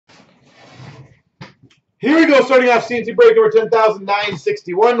Here we go, starting off CNC break number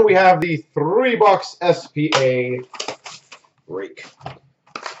 10,961. We have the 3-box SPA break.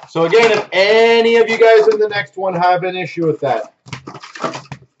 So again, if any of you guys in the next one have an issue with that,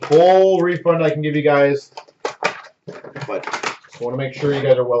 full refund I can give you guys. But just want to make sure you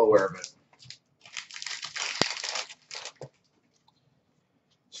guys are well aware of it.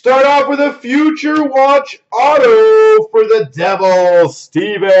 Start off with a Future Watch auto for the Devils,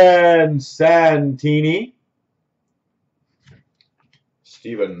 Steven Santini.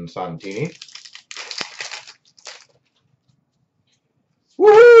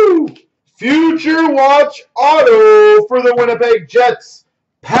 Woohoo! Future Watch auto for the Winnipeg Jets,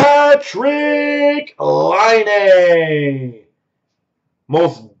 Patrick Laine.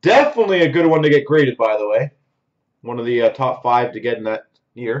 Most definitely a good one to get graded, by the way. One of the top 5 to get in that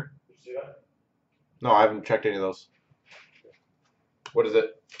year. Did you see that? No, I haven't checked any of those. What is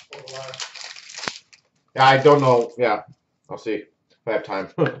it? Yeah, I don't know. Yeah, I'll see if I have time.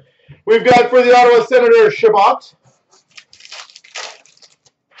 We've got for the Ottawa Senator, Shabbat.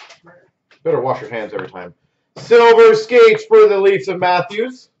 Better wash your hands every time. Silver skates for the Leafs of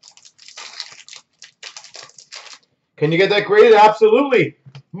Matthews. Can you get that graded? Absolutely.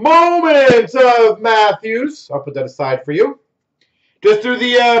 Moments of Matthews. I'll put that aside for you. Just do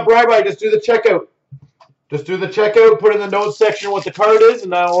the bribe, just do the checkout. Just do the checkout, put in the notes section what the card is,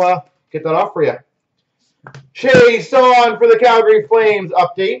 and I'll get that off for you. Chase on for the Calgary Flames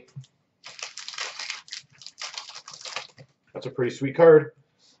update. That's a pretty sweet card.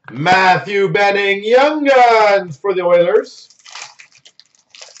 Matthew Benning, Young Guns for the Oilers.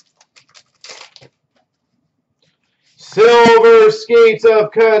 Silver skates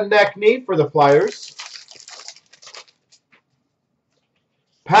of Konechny for the Flyers.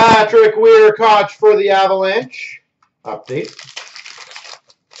 Patrick Weirkoch for the Avalanche. Update.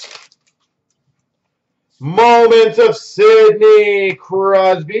 Moments of Sidney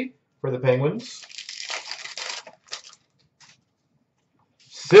Crosby for the Penguins.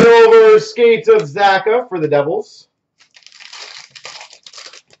 Silver skates of Zaka for the Devils.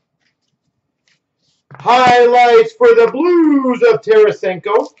 Highlights for the Blues of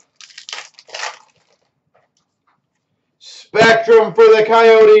Tarasenko. Spectrum for the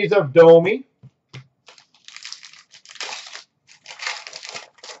Coyotes of Domi.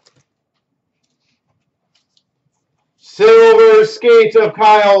 Silver skates of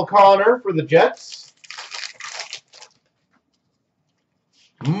Kyle Connor for the Jets.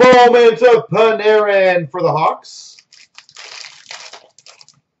 Moments of Panarin for the Hawks.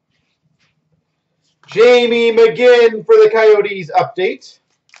 Jamie McGinn for the Coyotes update.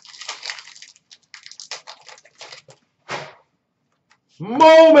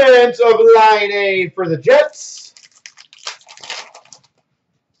 Moments of Laine for the Jets.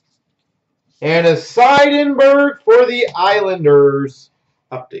 And a Seidenberg for the Islanders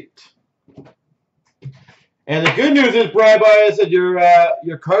update. And the good news is, Brian, I said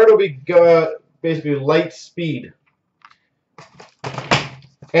your card will be basically light speed.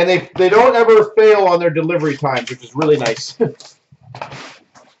 And they don't ever fail on their delivery times, which is really nice.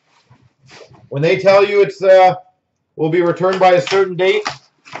 When they tell you it's will be returned by a certain date,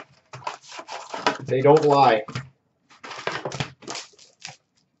 they don't lie.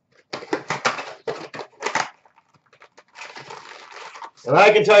 And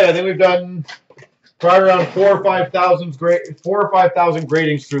I can tell you, I think we've done probably around 4,000 or 5,000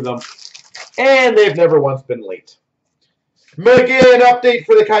 gradings through them, and they've never once been late. McGinn update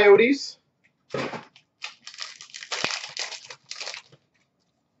for the Coyotes.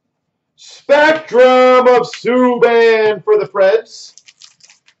 Spectrum of Subban for the Preds.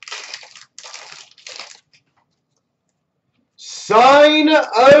 Sign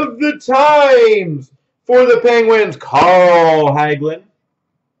of the Times for the Penguins, Carl Hagelin.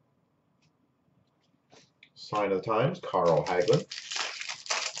 Sign of the Times, Carl Hagelin.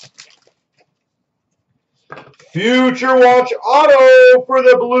 Future Watch auto for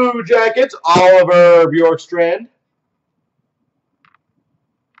the Blue Jackets, Oliver Bjorkstrand.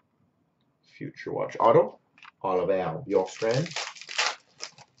 Future Watch auto, Oliver Bjorkstrand.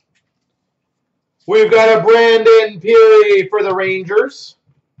 We've got a Brandon Peary for the Rangers.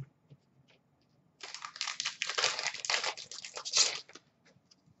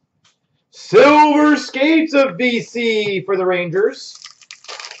 Silver skates of BC for the Rangers.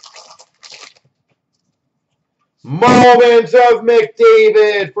 Moments of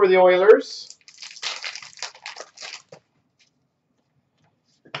McDavid for the Oilers.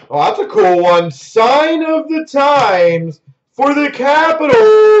 Oh, that's a cool one. Sign of the Times for the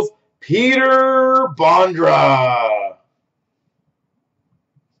Capitals, Peter Bondra.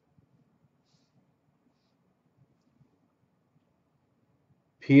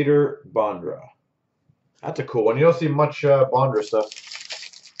 Peter Bondra. That's a cool one. You don't see much Bondra stuff.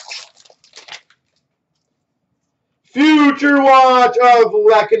 Future Watch of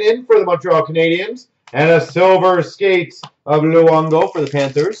Lekanen for the Montreal Canadiens. And a silver skate of Luongo for the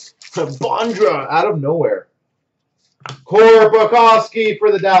Panthers. Bondra out of nowhere. Korpikoski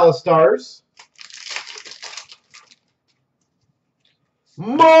for the Dallas Stars.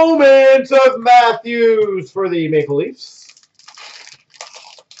 Moments of Matthews for the Maple Leafs.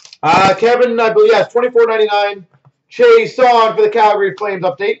 Kevin, I believe, yes, $24.99. Chase on for the Calgary Flames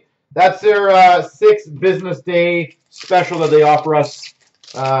update. That's their 6th business day special that they offer us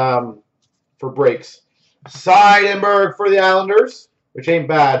for breaks. Seidenberg for the Islanders, which ain't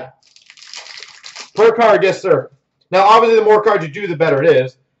bad. Per card, yes, sir. Now, obviously, the more cards you do, the better it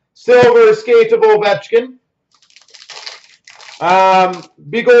is. Silver skate of Ovechkin.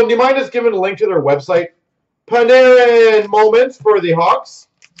 Be Golden, do you mind just giving a link to their website? Panarin moments for the Hawks.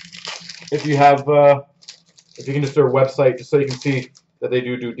 If you have, if you can just their website, just so you can see that they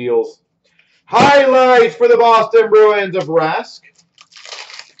do deals. Highlights for the Boston Bruins of Rask.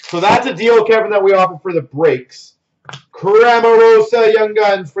 So that's a deal, Kevin, that we offer for the breaks. Cramarosa Young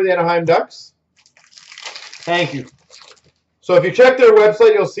Guns for the Anaheim Ducks. Thank you. So if you check their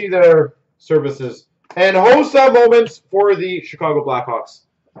website, you'll see their services. And Hossa moments for the Chicago Blackhawks.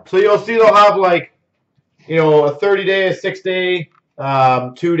 So you'll see they'll have like, you know, a 30-day, a 6-day,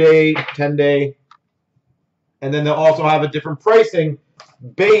 2-day, 10-day. And then they'll also have a different pricing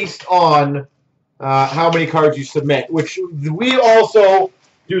based on how many cards you submit, which we also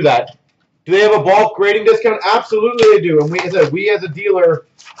do that. Do they have a bulk grading discount? Absolutely they do. And we as a dealer,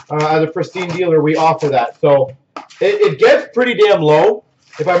 as a pristine dealer, we offer that. So it gets pretty damn low.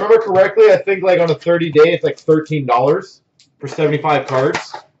 If I remember correctly, I think like on a 30-day, it's like $13 for 75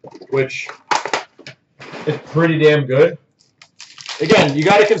 cards, which is pretty damn good. Again, you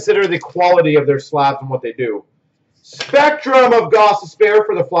got to consider the quality of their slabs and what they do. Spectrum of Gostisbehere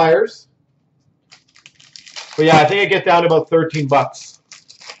for the Flyers. But yeah, I think it gets down to about 13 bucks,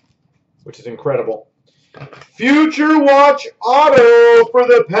 which is incredible. Future Watch Auto for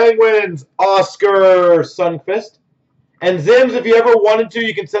the Penguins, Oscar Sundqvist. And Zims, if you ever wanted to,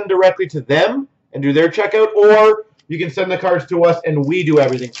 you can send directly to them and do their checkout, or you can send the cards to us and we do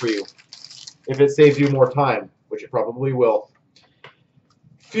everything for you, if it saves you more time, which it probably will.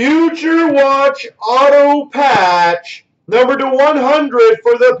 Future Watch Auto Patch, number to 100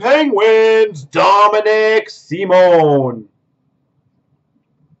 for the Penguins, Dominic Simone.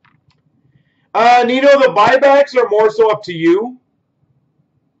 Nino, the buybacks are more so up to you.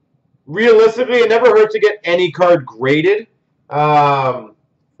 Realistically, it never hurts to get any card graded.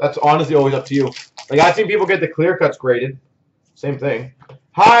 That's honestly always up to you. Like, I've seen people get the clear cuts graded. Same thing.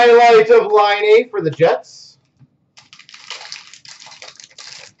 Highlights of Line 8 for the Jets.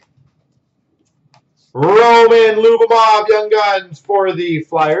 Roman Lyubimov Young Guns for the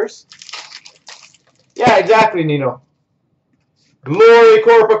Flyers. Yeah, exactly, Nino. Glory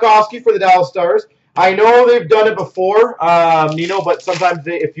Korpikoski for the Dallas Stars. I know they've done it before, Nino, but sometimes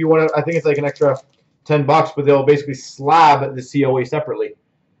they, if you want to, I think it's like an extra 10 bucks, but they'll basically slab the COA separately.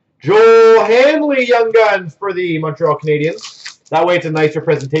 Joel Hanley Young Guns for the Montreal Canadiens. That way it's a nicer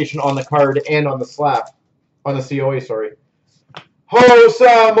presentation on the card and on the slab. On the COA, sorry.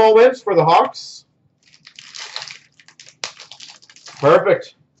 Hossa moments for the Hawks.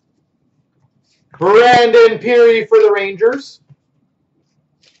 Perfect. Brandon Peary for the Rangers.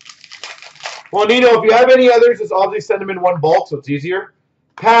 Well, Nino, if you have any others, just obviously send them in one bulk so it's easier.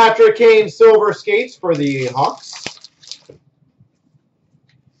 Patrick Kane Silver Skates for the Hawks.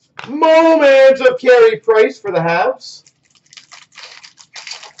 Moments of Carey Price for the Habs.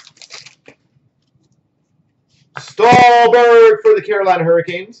 Stallberg for the Carolina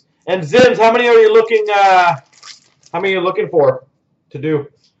Hurricanes. And Zims, how many are you looking? How many are you looking for to do?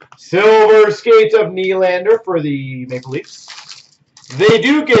 Silver Skates of Nylander for the Maple Leafs. They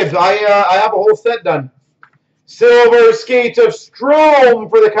do, Gibbs. I have a whole set done. Silver Skates of Strome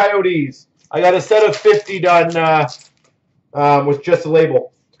for the Coyotes. I got a set of 50 done with just a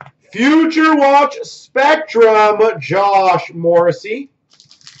label. Future Watch Spectrum, Josh Morrissey.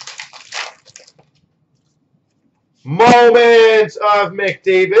 Moments of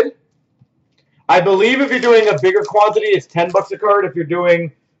McDavid. I believe if you're doing a bigger quantity, it's 10 bucks a card. If you're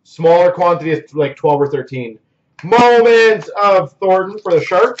doing smaller quantity, it's like 12 or 13. Moments of Thornton for the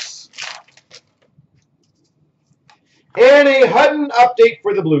Sharks. And a Hutton update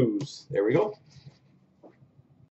for the Blues. There we go.